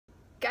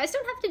Guys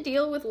don't have to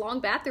deal with long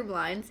bathroom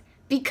lines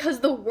because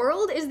the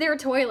world is their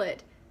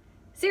toilet.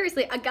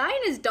 Seriously, a guy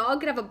and his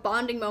dog could have a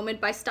bonding moment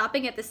by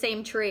stopping at the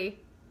same tree.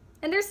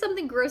 And there's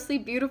something grossly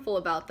beautiful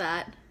about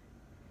that.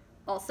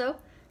 Also,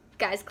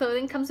 guys'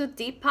 clothing comes with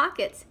deep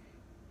pockets.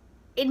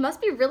 It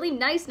must be really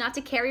nice not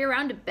to carry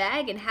around a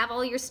bag and have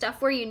all your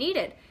stuff where you need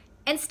it,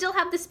 and still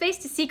have the space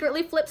to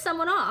secretly flip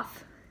someone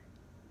off.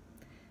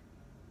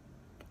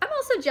 I'm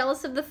also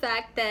jealous of the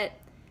fact that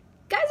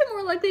guys are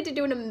more likely to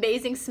do an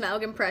amazing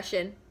Smaug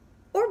impression,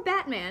 or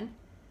Batman,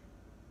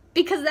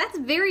 because that's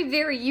very,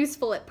 very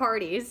useful at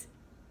parties,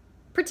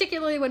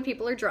 particularly when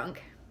people are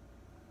drunk.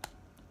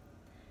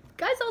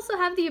 Guys also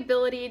have the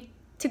ability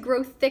to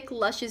grow thick,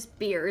 luscious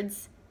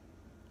beards.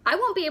 I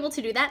won't be able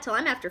to do that till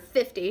I'm after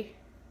 50.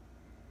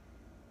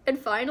 And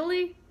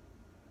finally,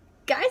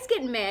 guys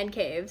get man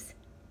caves,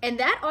 and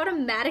that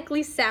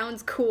automatically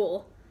sounds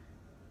cool.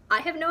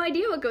 I have no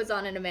idea what goes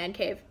on in a man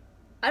cave.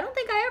 I don't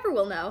think I ever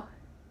will know.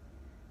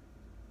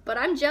 But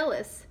I'm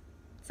jealous.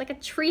 It's like a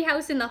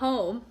treehouse in the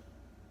home.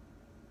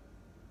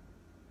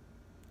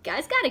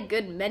 Guys got it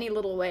good in many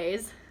little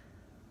ways.